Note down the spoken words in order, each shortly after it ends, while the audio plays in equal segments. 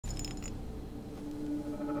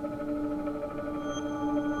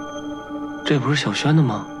这不是小轩的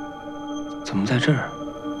吗？怎么在这儿？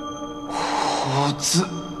胡子，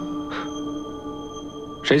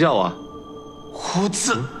谁叫我？胡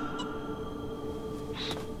子。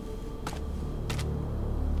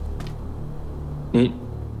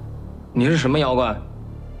你是什么妖怪？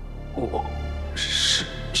我是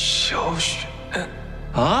小轩。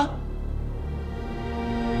啊？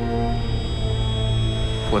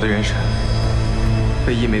我的元神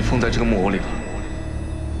被一枚封在这个木偶里了。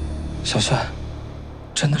小轩，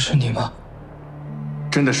真的是你吗？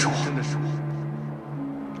真的是我。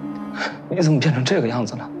你怎么变成这个样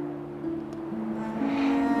子了？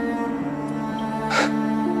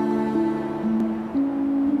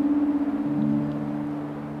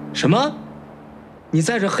什么？你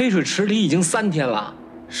在这黑水池里已经3天了？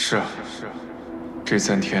是啊，这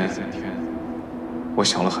3天，我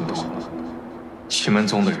想了很多。奇门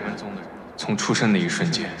宗的人，从出生那一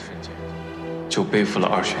瞬间，就背负了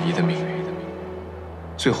2选1的命运。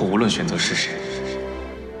最后无论选择是谁，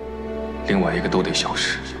另外一个都得消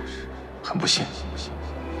失。很不幸，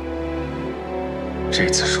这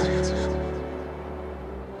次是我。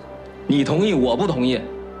你同意，我不同意。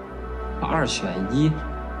2选1，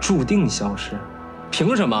注定消失。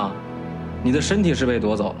凭什么？你的身体是被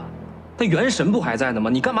夺走了，但元神不还在呢吗？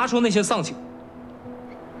你干嘛说那些丧气？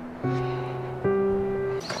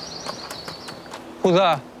虎子，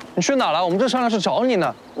你去哪了？我们这上来是找你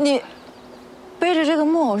呢。你背着这个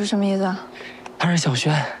木偶是什么意思啊？他是小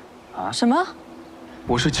轩。啊？什么？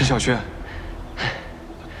我是齐小轩。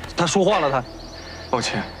他说话了，他。抱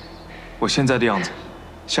歉，我现在的样子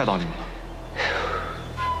吓到你们了。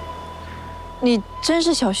你真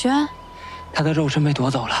是小轩？他的肉身被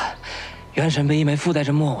夺走了，元神被一枚附在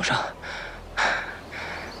这木偶上。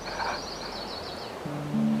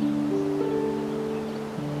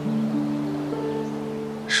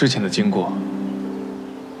事情的经过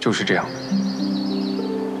就是这样的。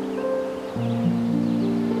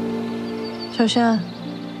小轩，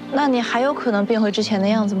那你还有可能变回之前的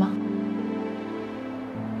样子吗？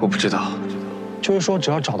我不知道。就是说，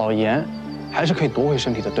只要找到盐，还是可以夺回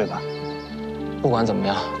身体的，对吧？不管怎么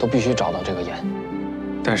样，都必须找到这个盐。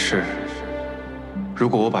但是，如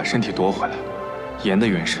果我把身体夺回来，盐的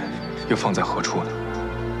元神又放在何处呢？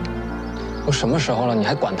都什么时候了，你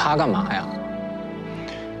还管他干嘛呀？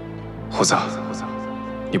虎子，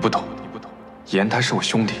你不懂，盐他是我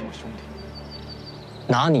兄弟。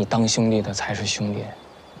拿你当兄弟的才是兄弟，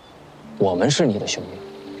我们是你的兄弟。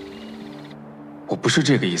我不是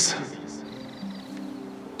这个意思。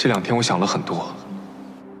这2天我想了很多，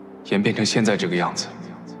盐变成现在这个样子，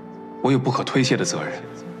我有不可推卸的责任。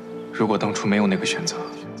如果当初没有那个选择，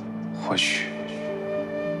或许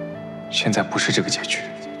现在不是这个结局。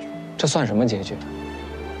这算什么结局？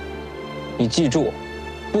你记住，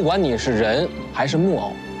不管你是人还是木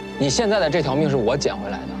偶，你现在的这条命是我捡回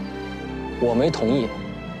来的，我没同意，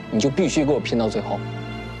你就必须给我拼到最后。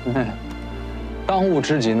当务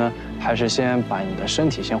之急呢，还是先把你的身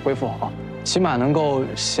体先恢复好，起码能够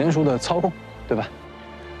娴熟的操控，对吧？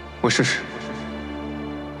我试试。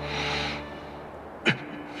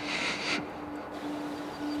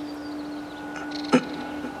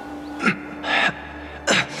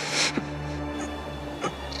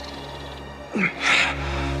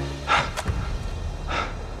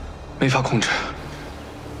没法控制。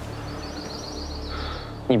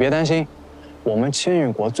你别担心，我们千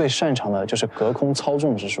羽国最擅长的就是隔空操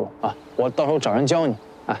纵之术啊！我到时候找人教你。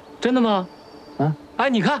哎，真的吗？啊？哎，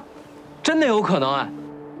你看，真的有可能哎。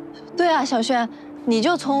对啊，小轩，你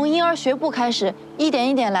就从婴儿学步开始，一点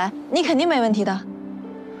一点来，你肯定没问题的。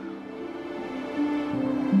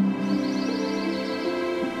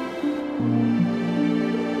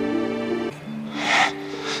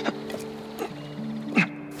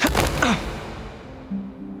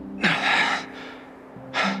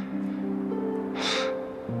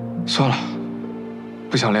算了，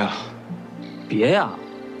不想练了。别呀，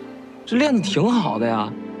这练得挺好的呀。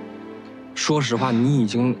说实话，你已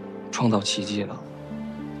经创造奇迹了。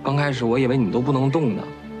刚开始我以为你都不能动呢，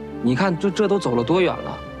你看这都走了多远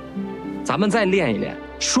了。咱们再练一练，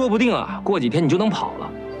说不定啊，过几天你就能跑了。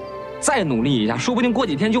再努力一下，说不定过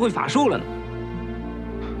几天就会法术了呢。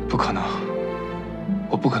不可能，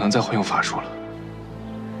我不可能再会用法术了。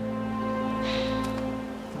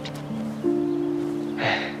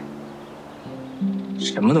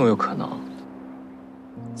什么都有可能，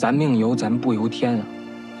咱命由咱不由天啊！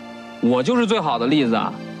我就是最好的例子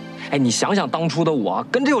啊！哎，你想想当初的我，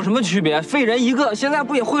跟这有什么区别？废人一个，现在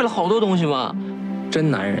不也会了好多东西吗？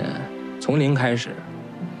真男人，从零开始，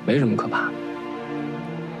没什么可怕的。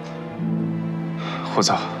虎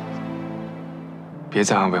子，别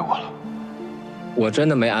再安慰我了。我真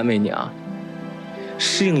的没安慰你啊！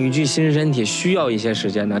适应一具新身体需要一些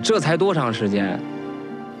时间呢，这才多长时间？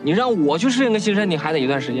你让我去适应个新身体还得一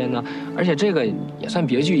段时间呢，而且这个也算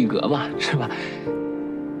别具一格嘛，是吧？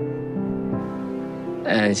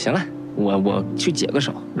行了，我去解个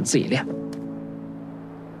手，你自己练。